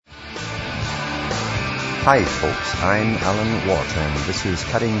Hi folks, I'm Alan Watt and this is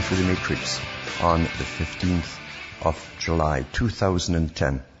Cutting Through the Matrix on the 15th of July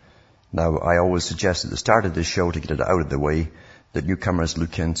 2010. Now I always suggest at the start of this show, to get it out of the way, that newcomers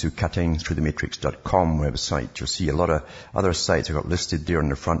look into cuttingthroughthematrix.com website. You'll see a lot of other sites I've got listed there on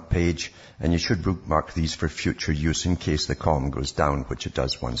the front page, and you should bookmark these for future use in case the com goes down, which it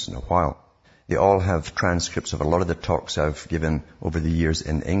does once in a while. They all have transcripts of a lot of the talks I've given over the years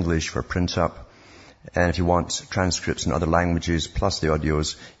in English for print up. And if you want transcripts in other languages plus the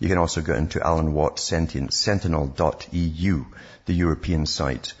audios, you can also go into Alan Watt Sentinel.eu, the European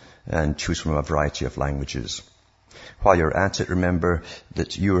site, and choose from a variety of languages. While you're at it, remember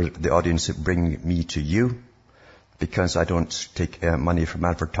that you're the audience that bring me to you, because I don't take money from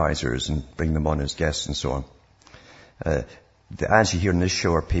advertisers and bring them on as guests and so on. The ads you hear in this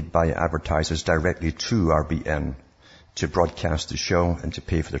show are paid by advertisers directly to RBN to broadcast the show and to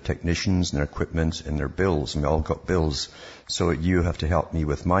pay for their technicians and their equipment and their bills. And we all got bills, so you have to help me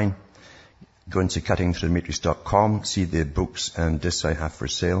with mine. Go into cuttingthroughthematrix.com, see the books and discs I have for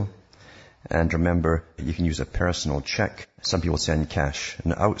sale. And remember, you can use a personal check. Some people send cash.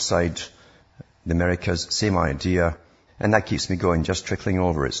 And outside the Americas, same idea. And that keeps me going, just trickling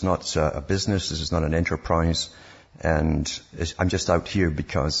over. It's not a business. This is not an enterprise. And I'm just out here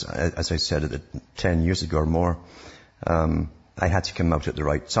because, as I said 10 years ago or more, I had to come out at the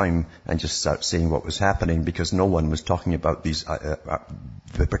right time and just start saying what was happening, because no one was talking about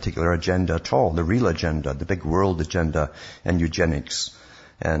the particular agenda at all, the real agenda, the big world agenda, and eugenics,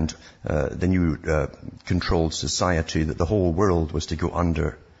 and the new controlled society that the whole world was to go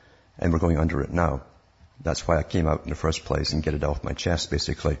under, and we're going under it now. That's why I came out in the first place, and get it off my chest,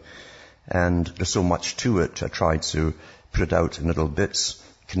 basically. And there's so much to it. I tried to put it out in little bits,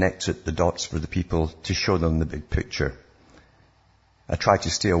 connect the dots for the people to show them the big picture. I try to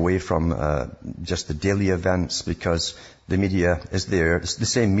stay away from just the daily events, because the media is there. It's the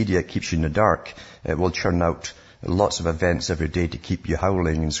same media keeps you in the dark. It will churn out lots of events every day to keep you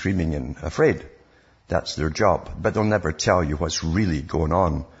howling and screaming and afraid. That's their job. But they'll never tell you what's really going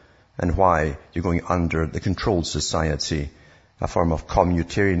on and why you're going under the controlled society, a form of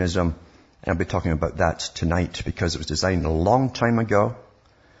Communitarianism. And I'll be talking about that tonight, because it was designed a long time ago.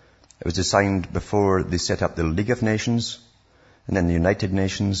 It was designed before they set up the League of Nations, and then the United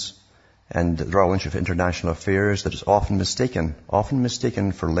Nations, and the Royal Institute for International Affairs, that is often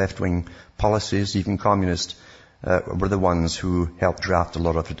mistaken for left-wing policies. Even communists were the ones who helped draft a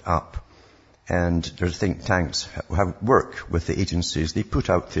lot of it up. And their think tanks work with the agencies they put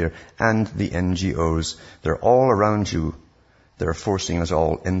out there, and the NGOs. They're all around you. They're forcing us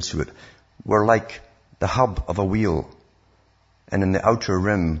all into it. We're like the hub of a wheel. And in the outer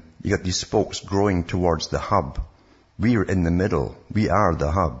rim, you got these spokes growing towards the hub. We're in the middle. We are the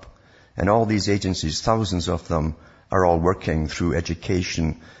hub. And all these agencies, thousands of them, are all working through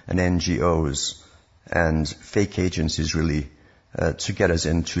education and NGOs and fake agencies, really, to get us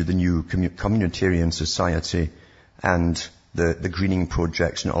into the new communitarian society and the greening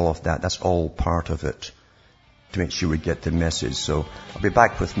projects and all of that. That's all part of it, to make sure we get the message. So I'll be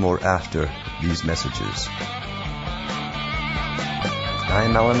back with more after these messages.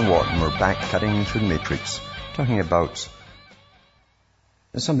 I'm Alan Watt, and we're back cutting through the matrix, talking about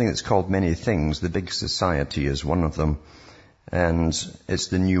something that's called many things. The big society is one of them, and it's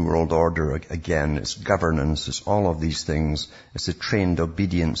the New World Order again. It's governance, it's all of these things. It's a trained,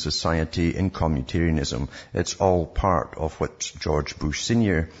 obedient society in communitarianism. It's all part of what George Bush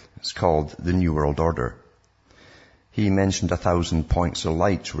Sr. has called the New World Order. He mentioned 1,000 points of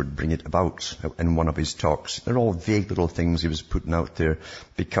light would bring it about in one of his talks. They're all vague little things he was putting out there,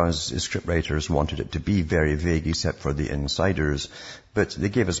 because his scriptwriters wanted it to be very vague, except for the insiders. But they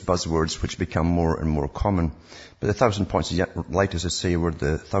gave us buzzwords which become more and more common. But the 1,000 points of light, as I say, were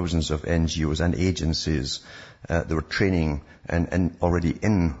the thousands of NGOs and agencies that were training and already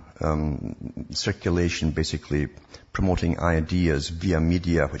in circulation, basically promoting ideas via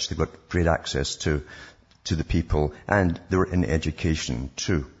media, which they got great access to the people, and they were in education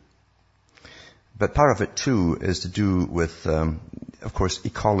too. But part of it too is to do with, of course,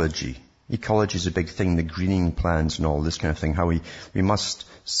 ecology. Ecology is a big thing, the greening plans and all this kind of thing, how we must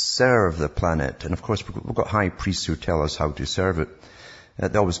serve the planet. And of course, we've got high priests who tell us how to serve it.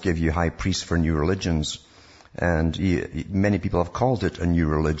 They always give you high priests for new religions. And many people have called it a new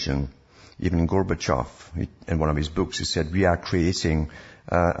religion. Even Gorbachev, in one of his books, he said, we are creating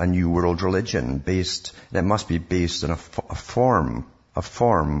a new world religion that must be based on a form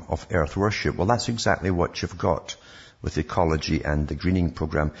of earth worship. Well, that's exactly what you've got with Ecology and the greening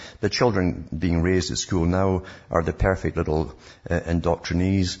program. The children being raised at school now are the perfect little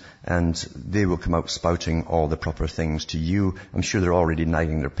indoctrinees, and they will come out spouting all the proper things to you. I'm sure they're already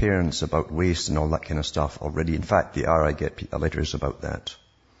nagging their parents about waste and all that kind of stuff already. In fact, they are. I get letters about that.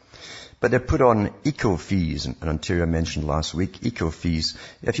 But they're put on eco-fees, and Ontario mentioned last week, eco-fees.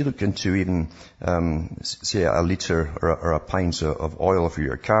 If you look into even, say, a litre or a pint of oil for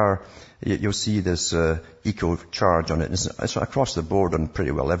your car, you'll see this eco-charge on it. It's across the board on pretty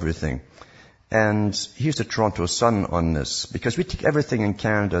well everything. And here's the Toronto Sun on this, because we take everything in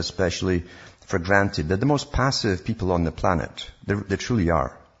Canada especially for granted. They're the most passive people on the planet. They truly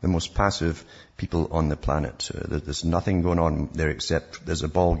are the most passive people on the planet. There's nothing going on there except there's a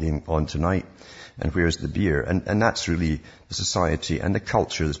ball game on tonight, and where's the beer? And that's really the society and the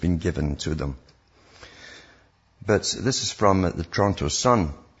culture that's been given to them. But this is from the Toronto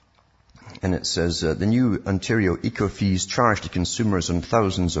Sun, and it says, the new Ontario eco-fees charged to consumers on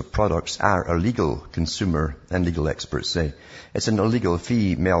thousands of products are illegal, consumer and legal experts say. It's an illegal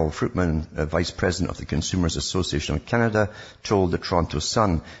fee, Mel Fruitman, Vice President of the Consumers Association of Canada, told the Toronto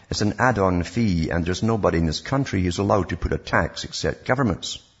Sun. It's an add-on fee, and there's nobody in this country who's allowed to put a tax except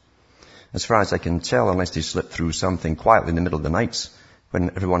governments. As far as I can tell, unless they slip through something quietly in the middle of the night, when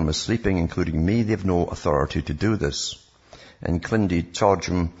everyone was sleeping, including me, they have no authority to do this. And Clindy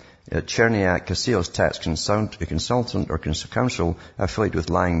Todrum, Cherniak, a sales tax consultant or counsel affiliated with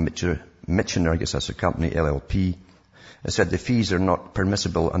Lang Mitchener, I guess that's a company, LLP, said the fees are not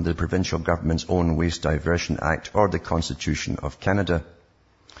permissible under the provincial government's own Waste Diversion Act or the Constitution of Canada.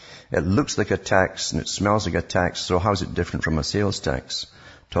 It looks like a tax and it smells like a tax, so how is it different from a sales tax?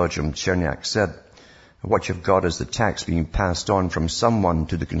 Todrum Cherniak said, what you've got is the tax being passed on from someone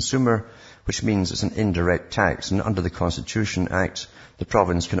to the consumer, which means it's an indirect tax, and under the Constitution Act, the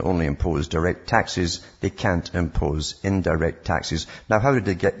province can only impose direct taxes. They can't impose indirect taxes. Now, how did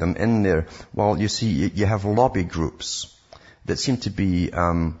they get them in there? Well, you see, you have lobby groups that seem to be,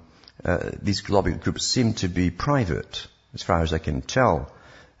 these lobby groups seem to be private, as far as I can tell,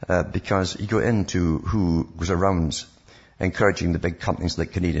 because you go into who was around encouraging the big companies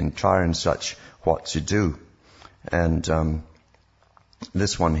like Canadian Tire and such what to do. And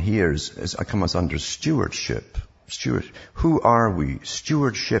this one here comes under stewardship. Who are we?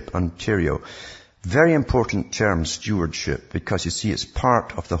 Stewardship Ontario. Very important term, stewardship, because you see it's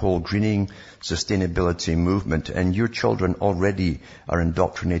part of the whole greening sustainability movement, and your children already are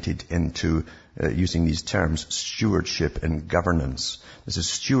indoctrinated into using these terms, stewardship and governance. This is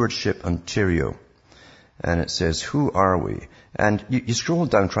Stewardship Ontario. And it says, who are we? And you scroll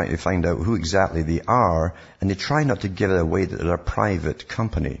down trying to find out who exactly they are, and they try not to give it away that they're a private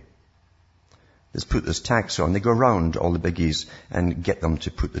company. Let's put this tax on. They go around all the biggies and get them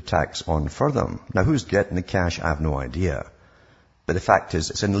to put the tax on for them. Now, who's getting the cash? I have no idea. But the fact is,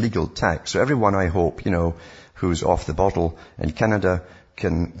 it's an illegal tax. So everyone, I hope, who's off the bottle in Canada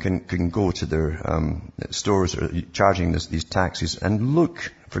can go to their stores charging these taxes and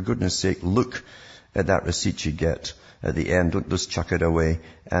look, for goodness sake, look at that receipt you get at the end. Don't just chuck it away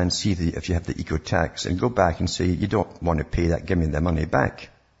and see if you have the eco tax, and go back and say, you don't want to pay that, give me the money back.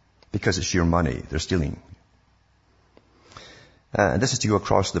 Because it's your money they're stealing. This is to go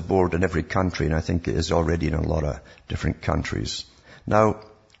across the board in every country, and I think it is already in a lot of different countries. Now,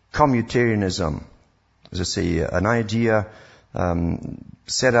 Communitarianism, as I say, an idea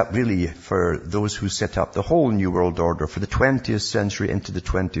set up really for those who set up the whole New World Order for the 20th century into the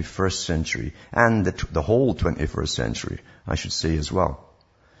 21st century, and the whole 21st century, I should say as well.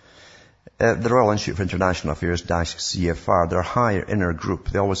 The Royal Institute for International Affairs, CFR, their higher inner group,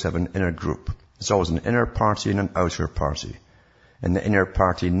 they always have an inner group. There's always an inner party and an outer party. And the inner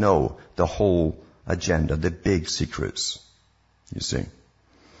party know the whole agenda, the big secrets, you see.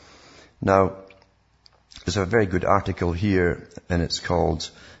 Now, there's a very good article here, and it's called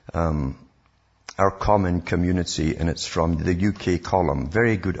Our Common Community, and it's from the UK column.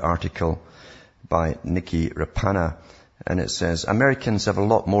 Very good article by Nikki Rapana. And it says, Americans have a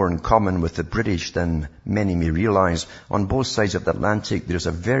lot more in common with the British than many may realize. On both sides of the Atlantic, there's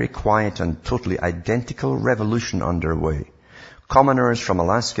a very quiet and totally identical revolution underway. Commoners from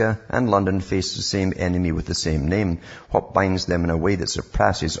Alaska and London face the same enemy with the same name. What binds them in a way that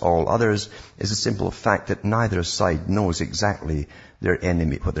surpasses all others is the simple fact that neither side knows exactly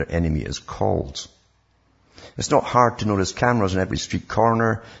what their enemy is called. It's not hard to notice cameras on every street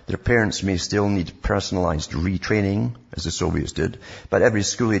corner. Their parents may still need personalized retraining, as the Soviets did, but every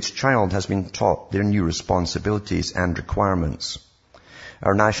school-aged child has been taught their new responsibilities and requirements.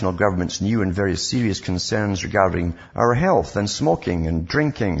 Our national governments knew and very serious concerns regarding our health and smoking and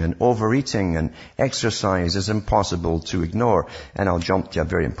drinking and overeating and exercise is impossible to ignore. And I'll jump to a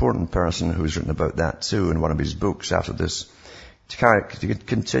very important person who's written about that too in one of his books after this. To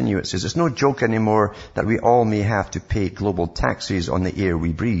continue, it says, it's no joke anymore that we all may have to pay global taxes on the air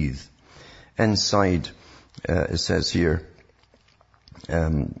we breathe. Inside, it says here,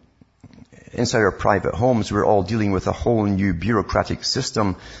 inside our private homes, we're all dealing with a whole new bureaucratic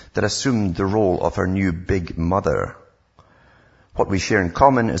system that assumed the role of our new big mother. What we share in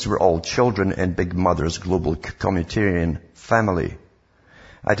common is we're all children in Big Mother's global communitarian family.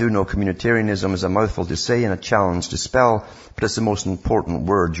 I do know communitarianism is a mouthful to say and a challenge to spell, but it's the most important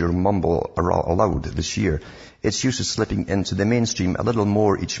word you'll mumble aloud this year. Its use is slipping into the mainstream a little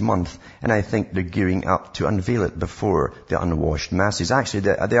more each month, and I think they're gearing up to unveil it before the unwashed masses. Actually,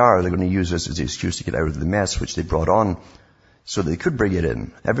 they're going to use this as the excuse to get out of the mess which they brought on, so they could bring it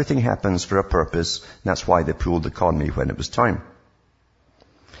in. Everything happens for a purpose, and that's why they pulled the economy when it was time.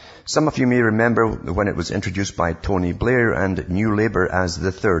 Some of you may remember when it was introduced by Tony Blair and New Labour as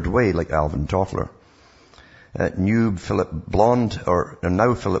the third way, like Alvin Toffler. Now Philip Blond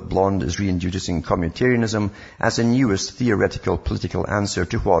is reintroducing communitarianism as the newest theoretical political answer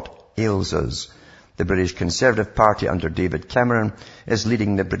to what ails us. The British Conservative Party under David Cameron is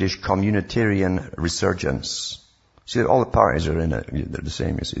leading the British Communitarian resurgence. See, all the parties are in it. They're the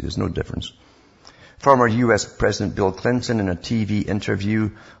same, you see. There's no difference. Former U.S. President Bill Clinton, in a TV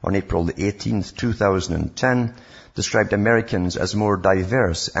interview on April the 18th, 2010, described Americans as more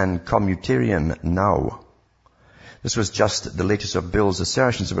diverse and communitarian now. This was just the latest of Bill's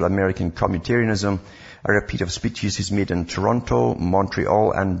assertions about American communitarianism, a repeat of speeches he's made in Toronto,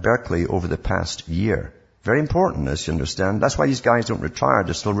 Montreal, and Berkeley over the past year. Very important, as you understand. That's why these guys don't retire.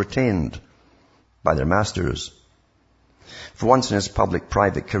 They're still retained by their masters. For once in his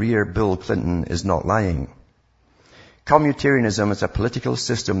public-private career, Bill Clinton is not lying. Communitarianism is a political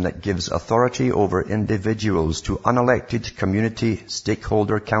system that gives authority over individuals to unelected community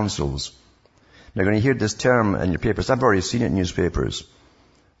stakeholder councils. Now, you're going to hear this term in your papers. I've already seen it in newspapers.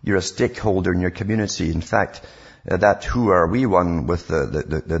 You're a stakeholder in your community. In fact, that Who Are We one with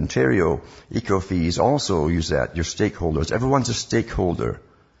the Ontario eco-fees also use that. Your stakeholders. Everyone's a stakeholder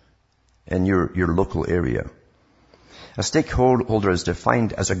in your local area. A stakeholder is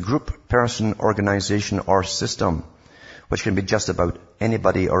defined as a group, person, organization, or system, which can be just about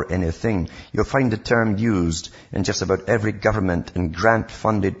anybody or anything. You'll find the term used in just about every government and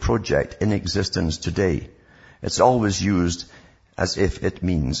grant-funded project in existence today. It's always used as if it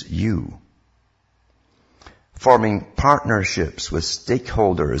means you. Forming partnerships with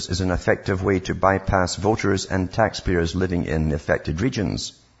stakeholders is an effective way to bypass voters and taxpayers living in the affected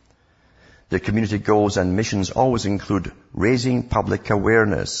regions. The community goals and missions always include raising public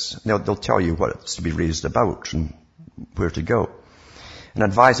awareness. They'll tell you what it's to be raised about and where to go. And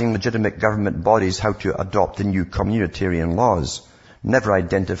advising legitimate government bodies how to adopt the new communitarian laws. Never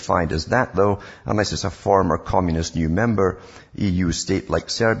identified as that, though, unless it's a former communist new member, EU state like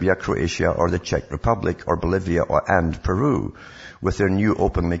Serbia, Croatia, or the Czech Republic, or Bolivia, and Peru, with their new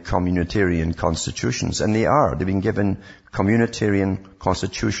openly communitarian constitutions. And they've been given communitarian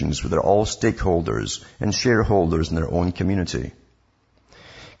constitutions where they're all stakeholders and shareholders in their own community.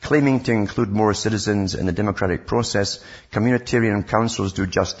 Claiming to include more citizens in the democratic process, communitarian councils do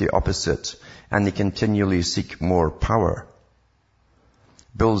just the opposite, and they continually seek more power.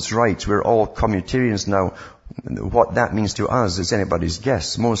 Bill's right, we're all communitarians now. What that means to us is anybody's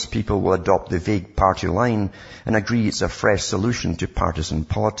guess. Most people will adopt the vague party line and agree it's a fresh solution to partisan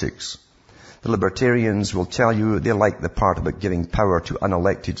politics. The libertarians will tell you they like the part about giving power to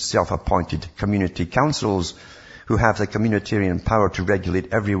unelected, self-appointed community councils who have the communitarian power to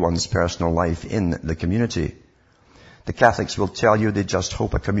regulate everyone's personal life in the community. The Catholics will tell you they just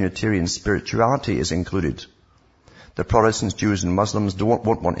hope a communitarian spirituality is included. The Protestants, Jews, and Muslims won't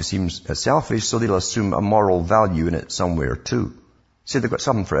want to seem selfish, so they'll assume a moral value in it somewhere too. See, they've got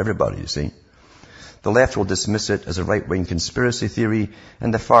something for everybody, you see. The left will dismiss it as a right-wing conspiracy theory,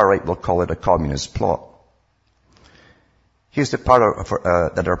 and the far right will call it a communist plot. Here's the part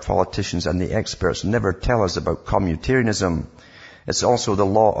that our politicians and the experts never tell us about communitarianism. It's also the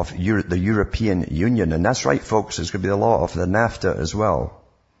law of the European Union. And that's right, folks, it's going to be the law of the NAFTA as well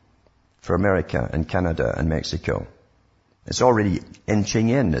for America and Canada and Mexico. It's already inching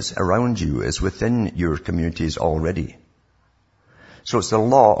in. It's around you. It's within your communities already. So it's the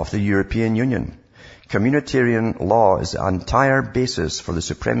law of the European Union. Communitarian law is the entire basis for the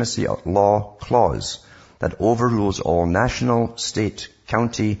supremacy of law clause that overrules all national, state,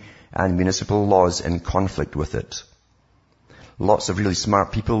 county, and municipal laws in conflict with it. Lots of really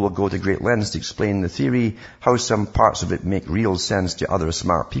smart people will go to great lengths to explain the theory, how some parts of it make real sense to other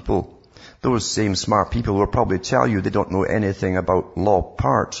smart people. Those same smart people will probably tell you they don't know anything about law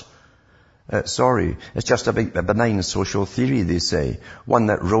part. Sorry, it's just a benign social theory, they say, one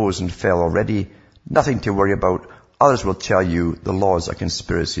that rose and fell already. Nothing to worry about. Others will tell you the law is a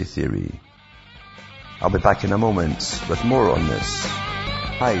conspiracy theory. I'll be back in a moment with more on this.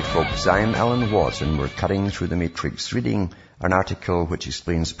 Hi folks, I'm Alan Watt and we're cutting through the matrix, reading an article which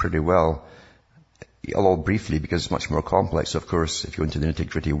explains pretty well, although briefly because it's much more complex, of course, if you go into the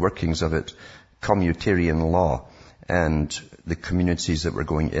nitty-gritty workings of it, Communitarian law and the communities that we're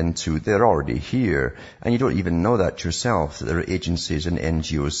going into, they're already here. And you don't even know that yourself, that there are agencies and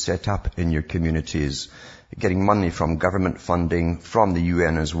NGOs set up in your communities, getting money from government funding, from the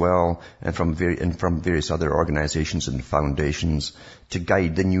UN as well, and from various other organizations and foundations to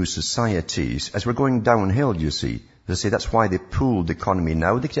guide the new societies. As we're going downhill, you see, they say that's why they pooled the economy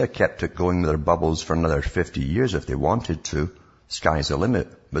now. They could have kept it going with their bubbles for another 50 years if they wanted to. Sky's the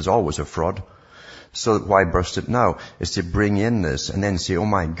limit. There's always a fraud. So why burst it now? Is to bring in this and then say, oh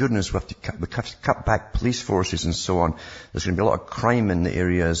my goodness, we have to cut back police forces and so on. There's going to be a lot of crime in the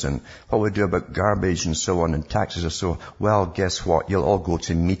areas, and what we do about garbage and so on, and taxes and so on. Well, guess what? You'll all go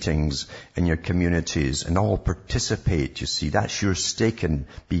to meetings in your communities and all participate, you see. That's your stake in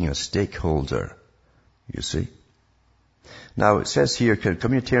being a stakeholder, you see. Now, it says here,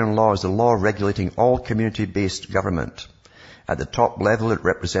 Communitarian law is the law regulating all community-based government. At the top level, it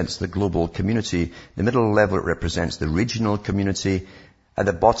represents the global community. The middle level, it represents the regional community. At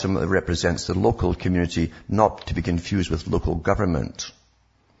the bottom, it represents the local community, not to be confused with local government.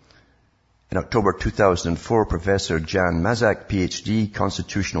 In October 2004, Professor Jan Mazak, PhD,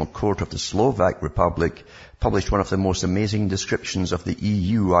 Constitutional Court of the Slovak Republic, published one of the most amazing descriptions of the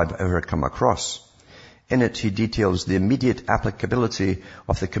EU I've ever come across. In it, he details the immediate applicability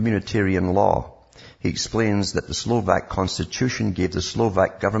of the communitarian law. He explains that the Slovak constitution gave the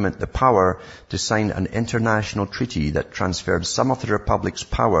Slovak government the power to sign an international treaty that transferred some of the republic's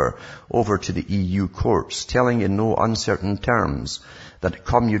power over to the EU courts, telling in no uncertain terms that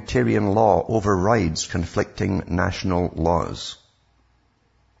communitarian law overrides conflicting national laws.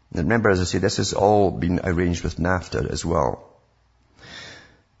 And remember, as I say, this has all been arranged with NAFTA as well.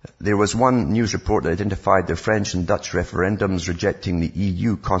 There was one news report that identified the French and Dutch referendums rejecting the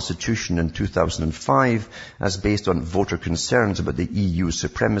EU constitution in 2005 as based on voter concerns about the EU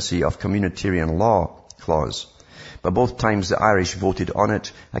supremacy of communitarian law clause. But both times the Irish voted on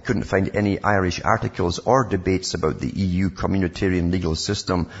it, I couldn't find any Irish articles or debates about the EU communitarian legal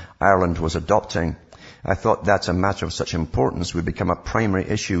system Ireland was adopting. I thought that's a matter of such importance would become a primary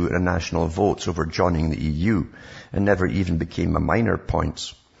issue in a national vote over joining the EU, and never even became a minor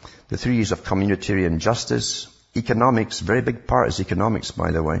point. The theories of communitarian justice, economics, very big part is economics,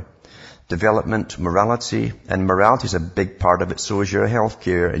 by the way, development, morality, and morality is a big part of it, so is your health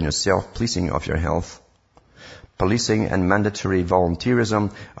care and your self-policing of your health. Policing and mandatory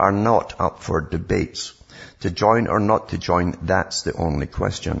volunteerism are not up for debate. To join or not to join, that's the only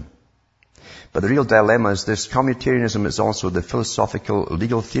question. But the real dilemma is this: communitarianism is also the philosophical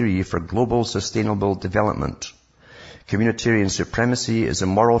legal theory for global sustainable development. Communitarian supremacy is a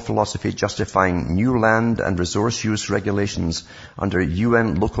moral philosophy justifying new land and resource use regulations under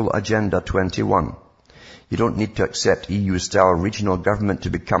UN Local Agenda 21. You don't need to accept EU-style regional government to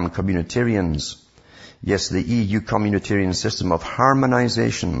become communitarians. Yes, the EU communitarian system of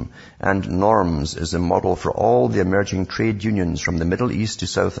harmonization and norms is a model for all the emerging trade unions from the Middle East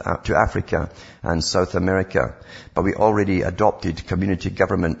to Africa and South America. But we already adopted community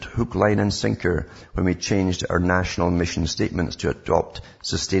government hook, line and sinker when we changed our national mission statements to adopt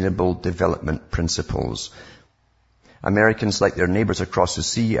sustainable development principles. Americans, like their neighbors across the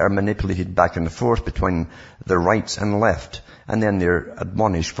sea, are manipulated back and forth between the right and left, and then they're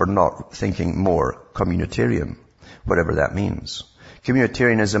admonished for not thinking more communitarian, whatever that means.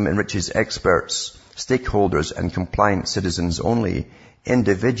 Communitarianism enriches experts, stakeholders, and compliant citizens only.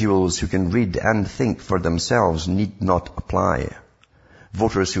 Individuals who can read and think for themselves need not apply.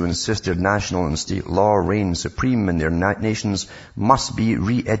 Voters who insist their national and state law reign supreme in their nations must be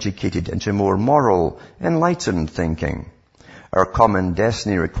re-educated into more moral, enlightened thinking. Our common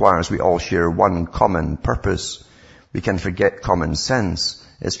destiny requires we all share one common purpose. We can forget common sense.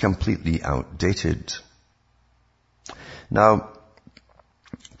 It's completely outdated. Now,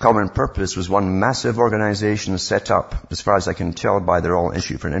 Common Purpose was one massive organization set up, as far as I can tell by their All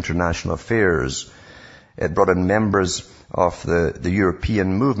Institute for International Affairs. It brought in members of the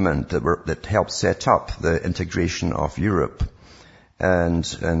European movement that helped set up the integration of Europe. And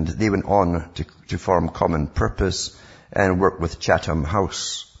they went on to form Common Purpose. and work with Chatham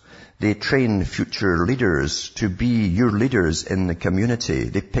House. They train future leaders to be your leaders in the community.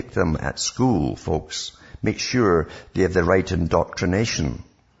 They pick them at school, folks. Make sure they have the right indoctrination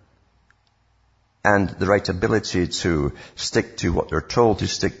and the right ability to stick to what they're told to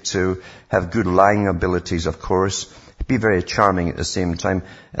stick to, have good lying abilities, of course, be very charming at the same time.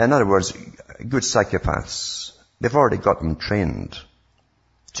 In other words, good psychopaths. They've already got them trained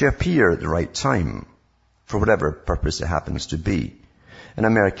to appear at the right time for whatever purpose it happens to be. And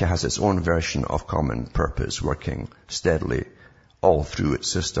America has its own version of common purpose working steadily all through its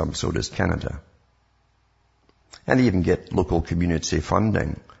system. So does Canada. And they even get local community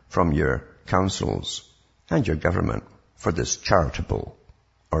funding from your councils and your government for this charitable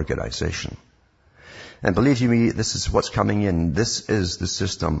organization. And believe you me, this is what's coming in. This is the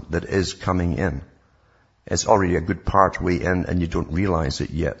system that is coming in. It's already a good part way in, and you don't realize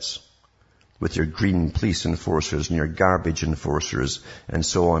it yet. With your green police enforcers and your garbage enforcers and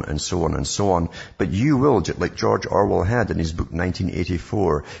so on and so on and so on. But you will, like George Orwell had in his book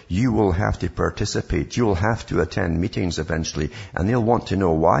 1984, you will have to participate. You will have to attend meetings eventually, and they'll want to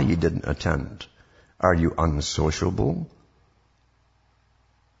know why you didn't attend. Are you unsociable?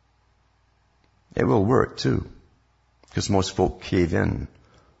 It will work too, because most folk cave in.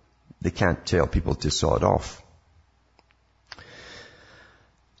 They can't tell people to sod off.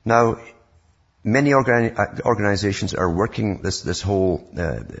 Now, many organizations are working this whole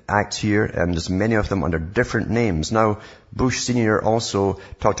act here, and there's many of them under different names. Now, Bush Sr. also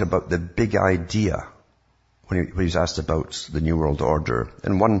talked about the big idea when he was asked about the New World Order.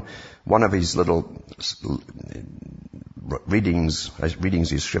 And one of his little readings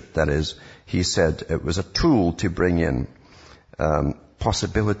his script that is, he said it was a tool to bring in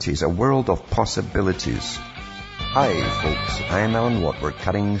possibilities, a world of possibilities. Hi, folks, I am Alan Watt. We're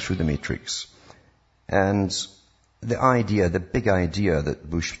cutting through the matrix. And the big idea that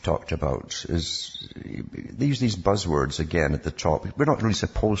Bush talked about is, they use these buzzwords again at the top. We're not really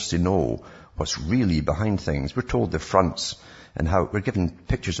supposed to know what's really behind things. We're told the fronts and how we're given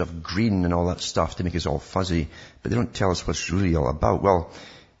pictures of green and all that stuff to make us all fuzzy, but they don't tell us what's really all about. Well,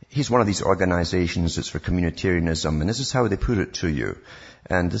 he's one of these organizations that's for communitarianism, and this is how they put it to you.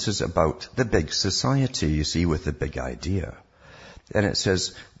 And this is about the big society, you see, with the big idea. And it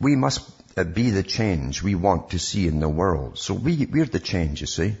says, we must be the change we want to see in the world. So we're the change, you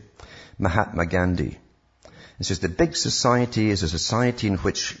see. Mahatma Gandhi. It says, the big society is a society in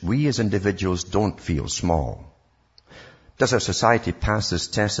which we as individuals don't feel small. Does our society pass this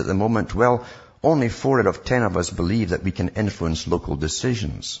test at the moment? Well, only 4 out of 10 of us believe that we can influence local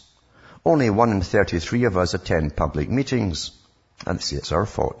decisions. Only 1 in 33 of us attend public meetings. And see, it's our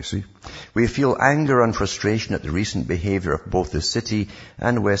fault, you see. We feel anger and frustration at the recent behavior of both the city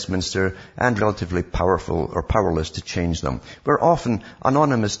and Westminster, and relatively powerful or powerless to change them. We're often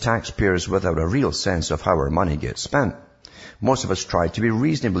anonymous taxpayers without a real sense of how our money gets spent. Most of us try to be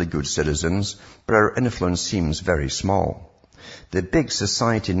reasonably good citizens, but our influence seems very small. The big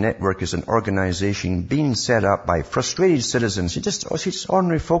society network is an organization being set up by frustrated citizens. It's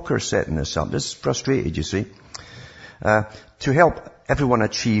ordinary folk are setting this up. This is frustrated, you see. To help everyone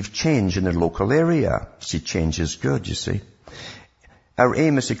achieve change in their local area. See, change is good, you see. Our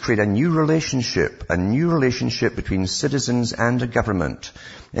aim is to create a new relationship between citizens and a government,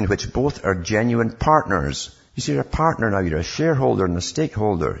 in which both are genuine partners. You see, you're a partner now, you're a shareholder and a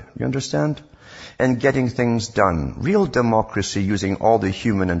stakeholder. You understand? And getting things done. Real democracy using all the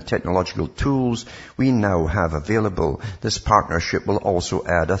human and technological tools we now have available. This partnership will also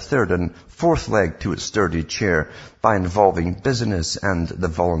add a 3rd and 4th leg to its sturdy chair by involving business and the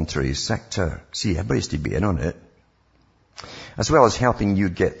voluntary sector. See, everybody's to be in on it. As well as helping you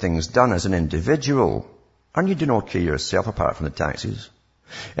get things done as an individual. Aren't you doing okay yourself apart from the taxes?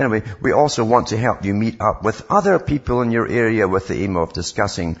 Anyway, we also want to help you meet up with other people in your area with the aim of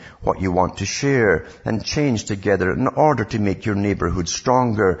discussing what you want to share and change together in order to make your neighborhood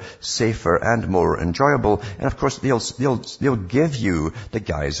stronger, safer, and more enjoyable. And of course, they'll give you the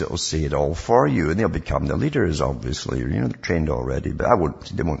guys that will say it all for you, and they'll become the leaders, obviously. You know, they're trained already, but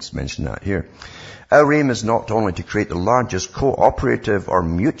they won't mention that here. Our aim is not only to create the largest cooperative or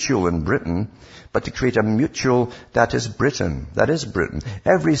mutual in Britain, but to create a mutual that is Britain.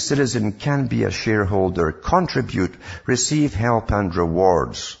 Every citizen can be a shareholder, contribute, receive help and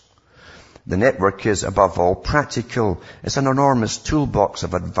rewards. The network is, above all, practical. It's an enormous toolbox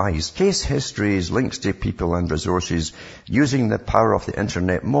of advice, case histories, links to people and resources, using the power of the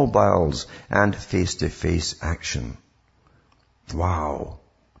internet, mobiles, and face-to-face action. Wow.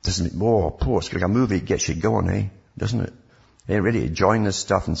 Doesn't it? Oh, poor, it's like a movie. It gets you going, doesn't it? You're ready to join this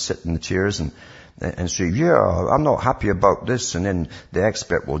stuff and sit in the chairs and and say, yeah, I'm not happy about this, and then the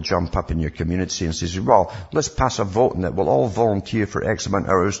expert will jump up in your community and says, well, let's pass a vote and that we'll all volunteer for X amount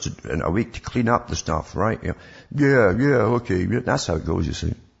of hours in a week to clean up the stuff, right? Yeah, okay. That's how it goes, you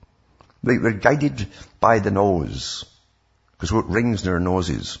see. We're guided by the nose, because what rings in our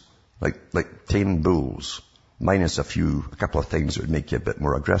noses, like tamed bulls, minus a couple of things that would make you a bit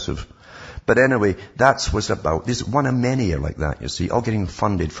more aggressive. But anyway, that's what's about. There's one of many are like that, you see, all getting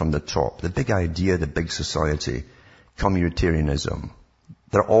funded from the top. The big idea, the big society, communitarianism.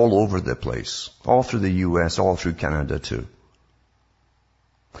 They're all over the place. All through the US, all through Canada too.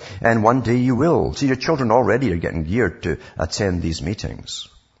 And one day you will. See, your children already are getting geared to attend these meetings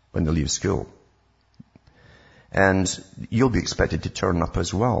when they leave school. And you'll be expected to turn up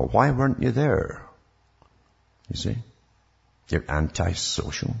as well. Why weren't you there? You see? You're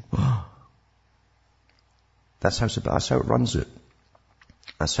antisocial. That's how it runs it.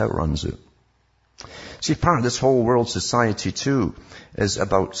 That's how it runs it. See, part of this whole world society too is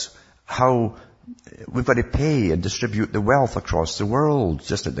about how we've got to pay and distribute the wealth across the world,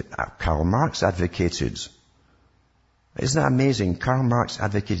 just like Karl Marx advocated. Isn't that amazing? Karl Marx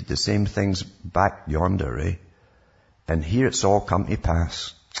advocated the same things back yonder, eh? And here it's all come to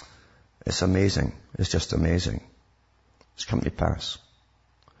pass. It's amazing. It's just amazing. It's come to pass.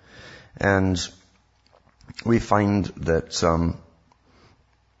 And we find that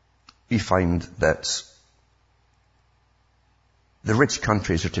the rich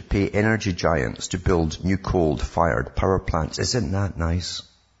countries are to pay energy giants to build new coal-fired power plants. Isn't that nice?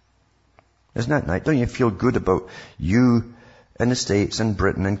 Isn't that nice? Don't you feel good about you in the States and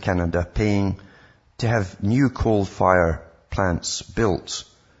Britain and Canada paying to have new coal-fired plants built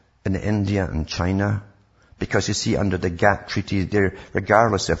in India and China? Because you see, under the GATT treaty, they're,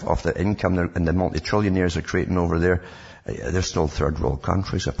 regardless of the income and the multi-trillionaires are creating over there, they're still third world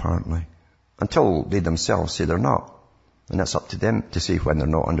countries apparently. Until they themselves say they're not. And that's up to them to say when they're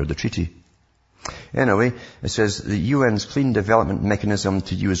not under the treaty. Anyway, it says the UN's Clean Development Mechanism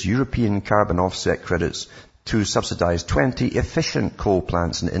to use European carbon offset credits to subsidize 20 efficient coal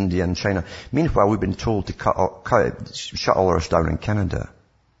plants in India and China. Meanwhile, we've been told to shut all ours down in Canada.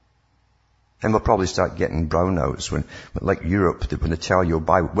 And we'll probably start getting brownouts when, like Europe, when they tell you,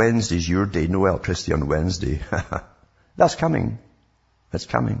 by Wednesday's your day, no electricity on Wednesday. That's coming. That's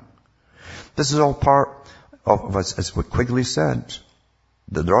coming. This is all part of, as what Quigley said,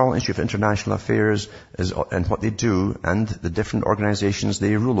 the Royal Institute of International Affairs and what they do, and the different organizations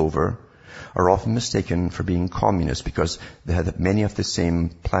they rule over, are often mistaken for being communist because they have many of the same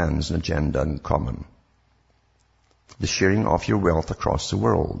plans and agenda in common. The sharing of your wealth across the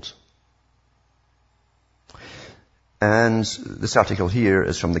world. And this article here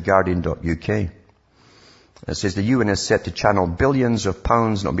is from theguardian.uk. It says the UN is set to channel billions of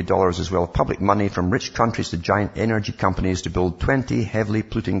pounds, not be dollars as well, public money from rich countries to giant energy companies to build 20 heavily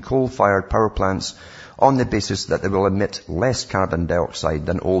polluting coal-fired power plants on the basis that they will emit less carbon dioxide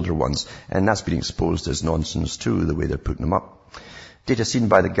than older ones. And that's been exposed as nonsense too, the way they're putting them up. Data seen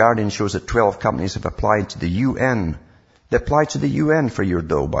by The Guardian shows that 12 companies have applied to the UN. They applied to the UN for your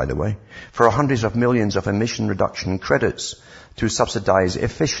dough, by the way, for hundreds of millions of emission reduction credits to subsidize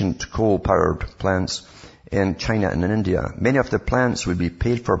efficient coal-powered plants in China and in India. Many of the plants would be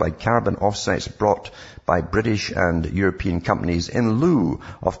paid for by carbon offsets brought by British and European companies in lieu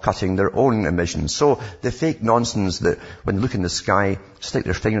of cutting their own emissions. So the fake nonsense that when they look in the sky, stick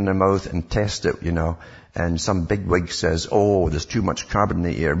their finger in their mouth and test it, and some bigwig says, oh, there's too much carbon in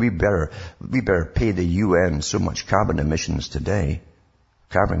the air. We better pay the UN so much carbon emissions today.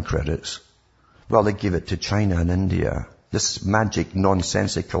 Carbon credits. Well, they give it to China and India. This magic,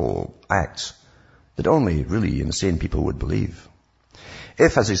 nonsensical act that only really insane people would believe.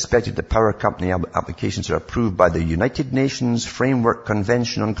 If, as expected, the power company applications are approved by the United Nations Framework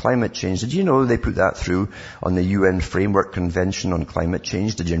Convention on Climate Change. Did you know they put that through on the UN Framework Convention on Climate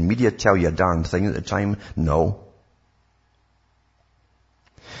Change? Did your media tell you a darn thing at the time? No.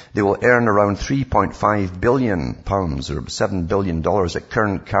 They will earn around £3.5 billion, or $7 billion at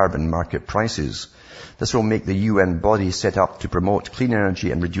current carbon market prices. This will make the UN body set up to promote clean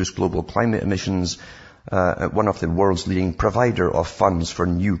energy and reduce global climate emissions one of the world's leading provider of funds for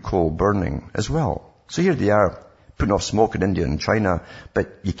new coal burning as well. So here they are, putting off smoke in India and China,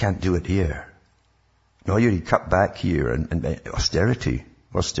 but you can't do it here. No, you cut back here and austerity,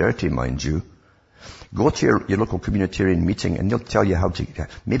 mind you. Go to your local communitarian meeting and they'll tell you how to,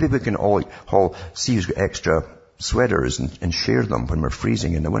 maybe we can all see who's got extra sweaters and share them when we're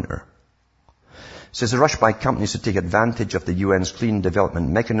freezing in the winter. says the rush by companies to take advantage of the UN's clean development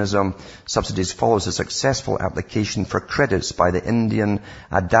mechanism subsidies follows a successful application for credits by the Indian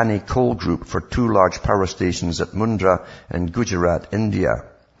Attali coal group for 2 large power stations at Mundra and Gujarat, India.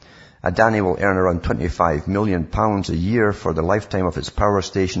 Attali will earn around £25 million a year for the lifetime of its power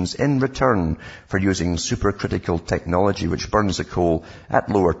stations in return for using supercritical technology which burns the coal at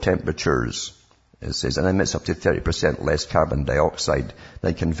lower temperatures. It says, and emits up to 30% less carbon dioxide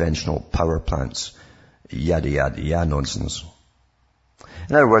than conventional power plants. Yada, yada, yada nonsense.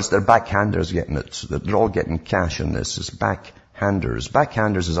 In other words, they're backhanders getting it. They're all getting cash in this. It's backhanders.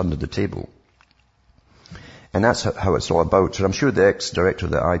 Backhanders is under the table. And that's how it's all about. And I'm sure the ex-director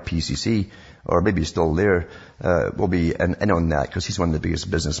of the IPCC, or maybe still there, will be in on that because he's one of the biggest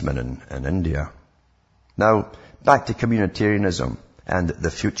businessmen in India. Now, back to communitarianism and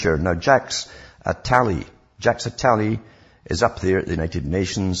the future. Now, Jacques Attali is up there at the United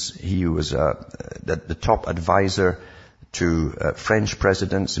Nations. He was the top advisor to French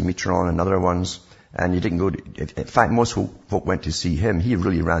presidents, Mitterrand and other ones. And you didn't go in fact, most folk went to see him. He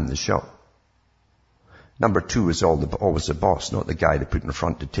really ran the show. Number 2 is always the boss, not the guy they put in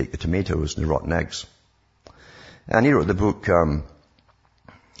front to take the tomatoes and the rotten eggs. And he wrote the book,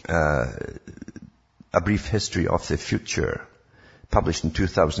 A Brief History of the Future, published in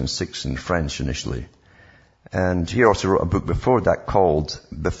 2006 in French initially. And he also wrote a book before that called,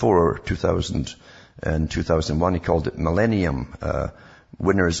 before 2000 and 2001, he called it Millennium,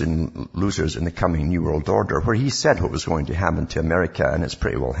 Winners and Losers in the Coming New World Order, where he said what was going to happen to America, and it's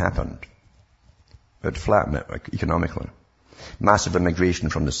pretty well happened. It flattened it economically. Massive immigration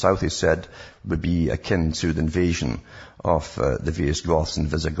from the south, he said, would be akin to the invasion of the various Goths and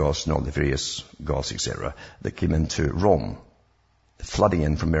Visigoths and all the various Goths, etc., that came into Rome, flooding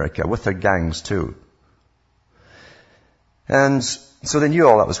in from America with their gangs too. And so they knew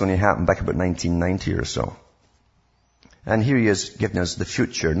all that was going to happen back about 1990 or so. And here he is giving us the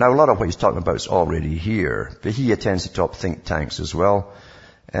future. Now, a lot of what he's talking about is already here, but he attends the top think tanks as well.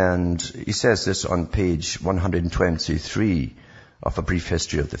 And he says this on page 123 of A Brief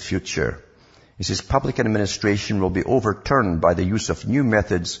History of the Future. He says, public administration will be overturned by the use of new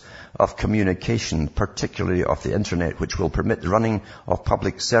methods of communication, particularly of the internet, which will permit the running of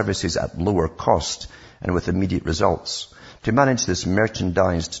public services at lower cost and with immediate results. To manage this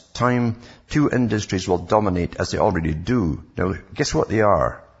merchandised time, 2 industries will dominate as they already do. Now, guess what they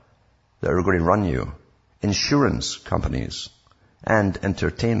are that are going to run you? Insurance companies and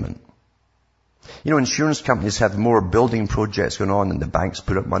entertainment. You know, insurance companies have more building projects going on than the banks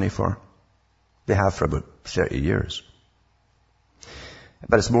put up money for. They have for about 30 years.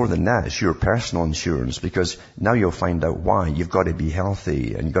 But it's more than that. It's your personal insurance, because now you'll find out why. You've got to be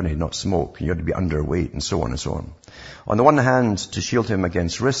healthy, and you've got to not smoke, and you've got to be underweight, and so on and so on. On the one hand, to shield him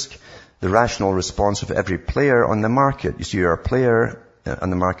against risk, the rational response of every player on the market. You see, you're a player on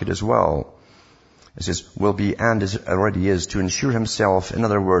the market as well. It says, will be, and is, already is, to insure himself, in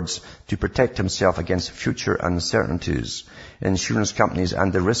other words, to protect himself against future uncertainties. Insurance companies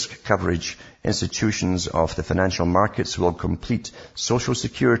and the risk coverage institutions of the financial markets will complete social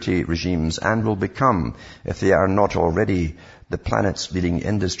security regimes and will become, if they are not already, the planet's leading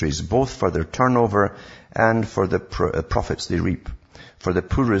industries, both for their turnover and for the profits they reap. For the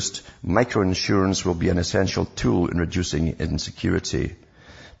poorest, microinsurance will be an essential tool in reducing insecurity.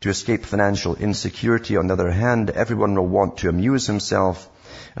 To escape financial insecurity, on the other hand, everyone will want to amuse himself.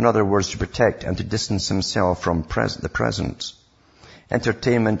 In other words, to protect and to distance himself from the present.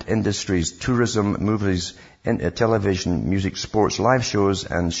 Entertainment industries, tourism, movies, television, music, sports, live shows,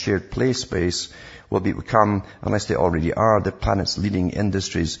 and shared play space will become, unless they already are, the planet's leading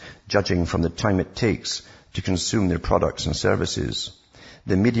industries, judging from the time it takes to consume their products and services.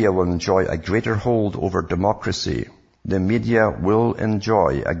 The media will enjoy a greater hold over democracy. The media will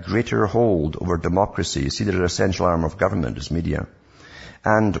enjoy a greater hold over democracy. See, they're an essential arm of government is media.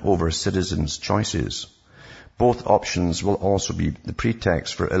 And over citizens' choices. Both options will also be the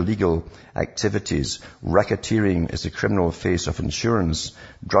pretext for illegal activities. Racketeering is the criminal face of insurance.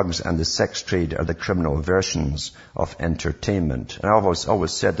 Drugs and the sex trade are the criminal versions of entertainment. And I've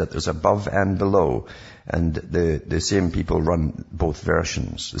always said that there's above and below. And the same people run both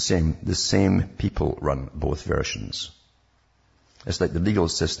versions. The same people run both versions. It's like the legal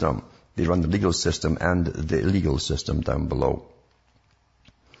system. They run the legal system and the illegal system down below.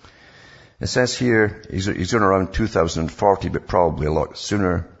 It says here, he's going around 2040, but probably a lot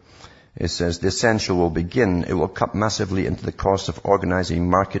sooner. It says, the essential will begin. It will cut massively into the cost of organizing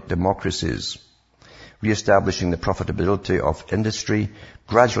market democracies, re-establishing the profitability of industry,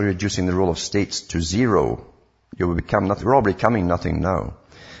 gradually reducing the role of states to zero. You will become nothing. We're all becoming nothing now.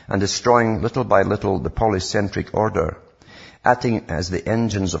 and destroying little by little the polycentric order. Acting as the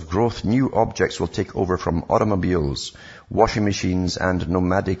engines of growth, new objects will take over from automobiles, washing machines, and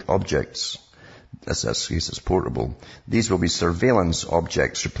nomadic objects. That's portable. These will be surveillance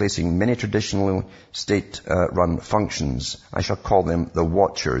objects, replacing many traditional state-run functions. I shall call them the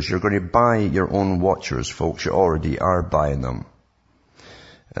watchers. You're going to buy your own watchers, folks. You already are buying them.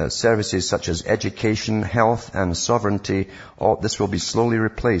 Services such as education, health, and sovereignty, all this will be slowly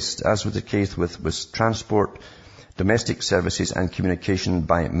replaced, as was the case with transport, domestic services, and communication,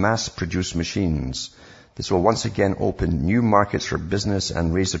 by mass-produced machines. This will once again open new markets for business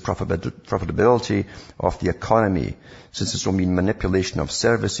and raise the profitability of the economy, since this will mean manipulation of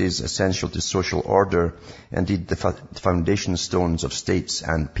services essential to social order, indeed the foundation stones of states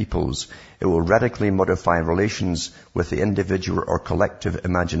and peoples. It will radically modify relations with the individual or collective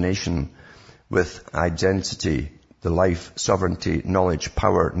imagination, with identity, the life, sovereignty, knowledge,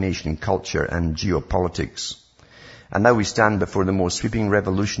 power, nation, culture, and geopolitics. And now we stand before the most sweeping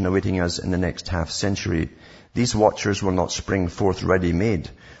revolution awaiting us in the next half-century. These watchers will not spring forth ready-made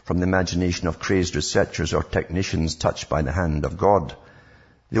from the imagination of crazed researchers or technicians touched by the hand of God.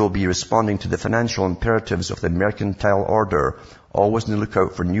 They will be responding to the financial imperatives of the mercantile order, always on the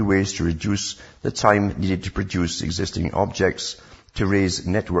lookout for new ways to reduce the time needed to produce existing objects, to raise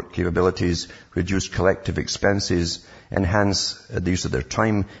network capabilities, reduce collective expenses, enhance the use of their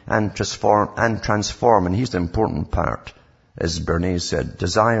time, and transform, and here's the important part, as Bernays said,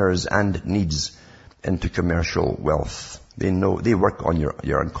 desires and needs into commercial wealth. They work on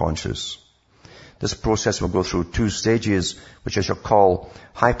your unconscious. This process will go through two stages, which I shall call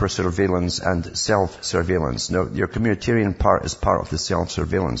hyper-surveillance and self-surveillance. Now, your communitarian part is part of the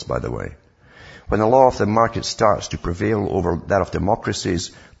self-surveillance, by the way. When the law of the market starts to prevail over that of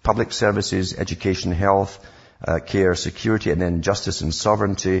democracies, public services, education, health, care, security, and then justice and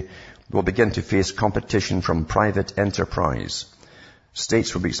sovereignty will begin to face competition from private enterprise.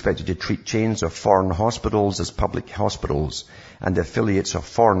 States will be expected to treat chains of foreign hospitals as public hospitals, and the affiliates of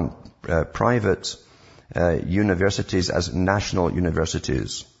foreign private universities as national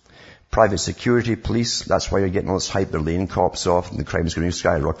universities. Private security, police, that's why you're getting all this hype, they're laying cops off and the crime is going to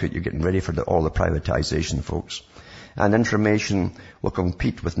skyrocket. You're getting ready for all the privatization, folks. And information will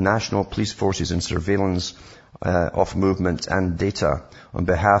compete with national police forces in surveillance of movement and data on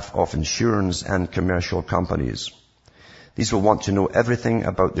behalf of insurance and commercial companies. These will want to know everything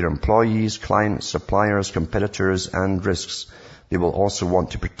about their employees, clients, suppliers, competitors, and risks. They will also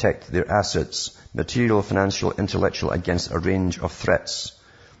want to protect their assets, material, financial, intellectual, against a range of threats.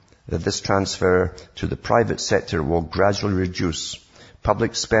 That this transfer to the private sector will gradually reduce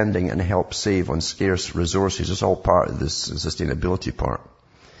public spending and help save on scarce resources. It's all part of this sustainability part.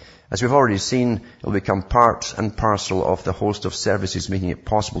 As we've already seen, it will become part and parcel of the host of services making it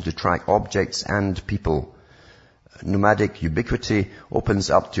possible to track objects and people. Nomadic ubiquity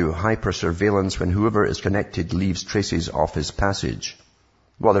opens up to hyper-surveillance when whoever is connected leaves traces of his passage.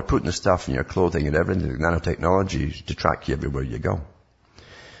 Well, they're putting the stuff in your clothing and everything, nanotechnology, to track you everywhere you go.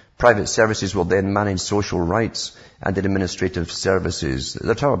 Private services will then manage social rights and administrative services.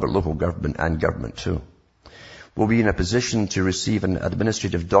 They're talking about local government and government too. Will be in a position to receive an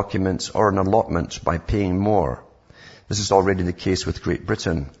administrative document or an allotment by paying more. This is already the case with Great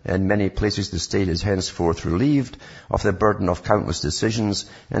Britain. In many places, the state is henceforth relieved of the burden of countless decisions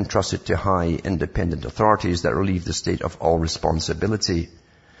entrusted to high independent authorities that relieve the state of all responsibility.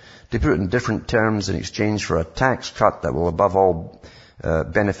 To put it in different terms, in exchange for a tax cut that will above all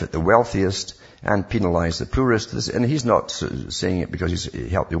benefit the wealthiest and penalize the poorest. And he's not saying it because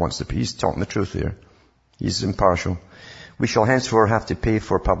he wants to. He's talking the truth here. He's impartial. We shall henceforth have to pay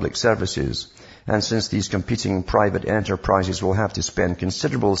for public services. And since these competing private enterprises will have to spend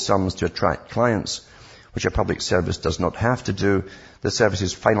considerable sums to attract clients, which a public service does not have to do, the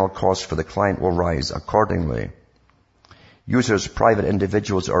service's final cost for the client will rise accordingly. Users, private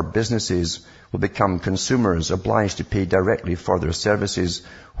individuals or businesses, will become consumers obliged to pay directly for their services,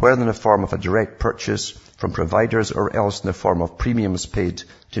 whether in the form of a direct purchase from providers or else in the form of premiums paid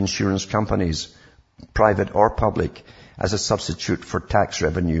to insurance companies, private or public, as a substitute for tax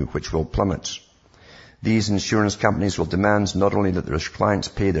revenue, which will plummet. These insurance companies will demand not only that their clients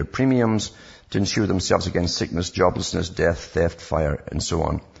pay their premiums to insure themselves against sickness, joblessness, death, theft, fire, and so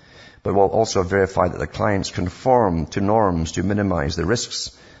on, but will also verify that the clients conform to norms to minimize the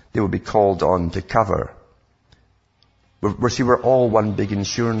risks they will be called on to cover. We're all one big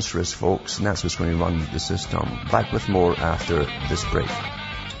insurance risk, folks, and that's what's going to run the system. Back with more after this break.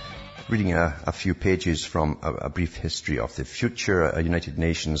 Reading a few pages from a brief history of the future, a United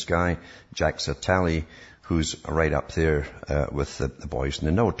Nations guy, Jacques Attali, who's right up there with the boys in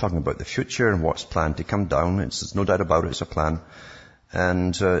the know, talking about the future and what's planned to come down. There's no doubt about it, it's a plan.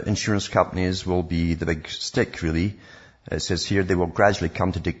 And insurance companies will be the big stick, really. It says here they will gradually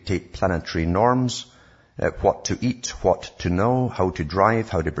come to dictate planetary norms, what to eat, what to know, how to drive,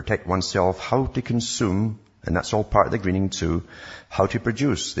 how to protect oneself, how to consume, and that's all part of the greening too, how to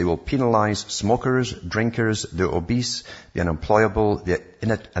produce. They will penalize smokers, drinkers, the obese, the unemployable, the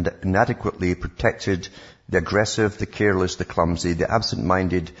inadequately protected, the aggressive, the careless, the clumsy, the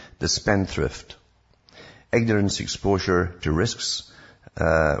absent-minded, the spendthrift. Ignorance, exposure to risks,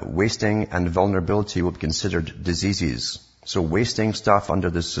 wasting and vulnerability will be considered diseases. So wasting stuff under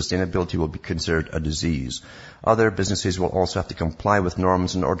the sustainability will be considered a disease. Other businesses will also have to comply with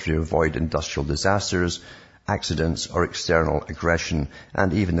norms in order to avoid industrial disasters, accidents or external aggression,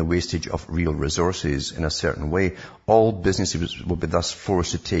 and even the wastage of real resources in a certain way. All businesses will be thus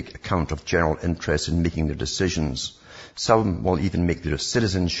forced to take account of general interest in making their decisions. Some will even make their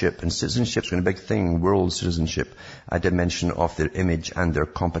citizenship, and citizenship's been a big thing, world citizenship, a dimension of their image and their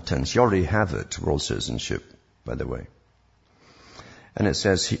competence. You already have it, world citizenship, by the way. And it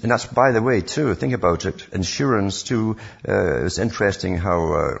says, and that's, by the way, too, think about it, insurance, too. It's interesting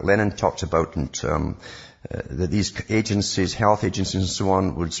how Lenin talked about that these agencies, health agencies and so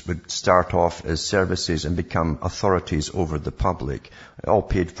on, would start off as services and become authorities over the public, all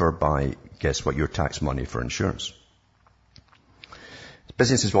paid for by, guess what, your tax money for insurance.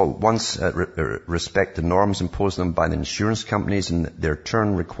 Businesses will once respect the norms imposed on them by the insurance companies, and in their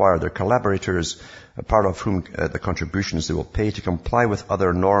turn require their collaborators, a part of whom the contributions they will pay, to comply with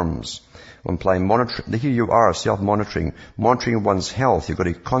other norms. Will imply monitoring. Here you are, self-monitoring, monitoring one's health. You've got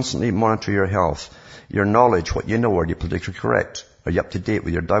to constantly monitor your health, your knowledge, what you know. Are you politically correct? Are you up to date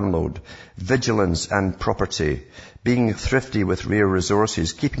with your download? Vigilance and property. Being thrifty with rare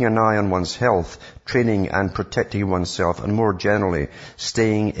resources, keeping an eye on one's health, training and protecting oneself, and more generally,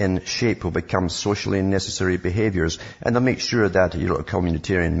 staying in shape will become socially necessary behaviours. And they'll make sure that you're at a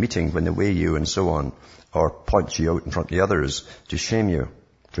communitarian meeting when they weigh you and so on, or point you out in front of the others to shame you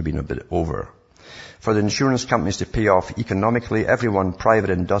for being a bit over. For the insurance companies to pay off economically, everyone,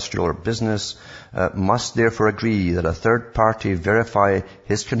 private, industrial or business, must therefore agree that a third party verify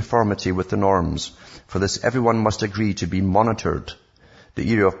his conformity with the norms. For this, everyone must agree to be monitored. The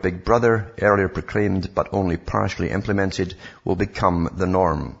era of Big Brother, earlier proclaimed but only partially implemented, will become the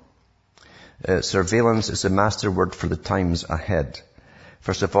norm. Surveillance is the master word for the times ahead.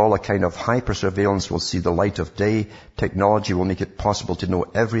 First of all, a kind of hyper-surveillance will see the light of day. Technology will make it possible to know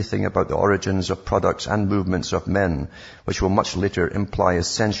everything about the origins of products and movements of men, which will much later imply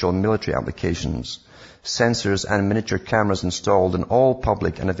essential military applications. Sensors and miniature cameras installed in all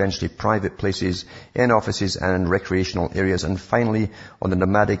public and eventually private places, in offices and in recreational areas, and finally on the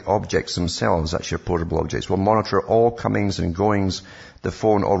nomadic objects themselves, that's your portable objects, will monitor all comings and goings. The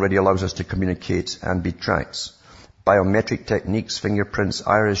phone already allows us to communicate and be tracked. Biometric techniques, fingerprints,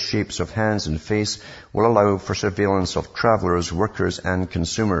 iris shapes of hands and face will allow for surveillance of travelers, workers and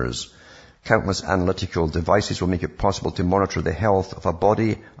consumers. Countless analytical devices will make it possible to monitor the health of a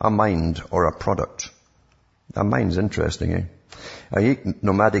body, a mind or a product. A mind's interesting, eh? A unique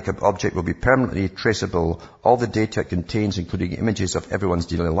nomadic object will be permanently traceable. All the data it contains, including images of everyone's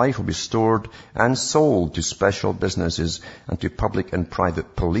daily life, will be stored and sold to special businesses and to public and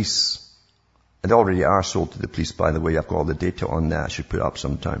private police. They already are sold to the police, by the way. I've got all the data on that. I should put it up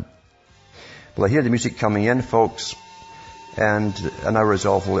sometime. Well, I hear the music coming in, folks. And an hour is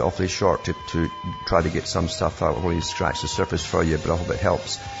awfully short to try to get some stuff out. I'll really scratch the surface for you, but I hope it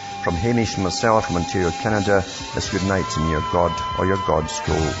helps. From Hamish and myself from Ontario, Canada, it's good night, and may your God or your gods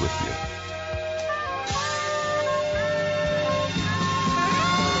go with you.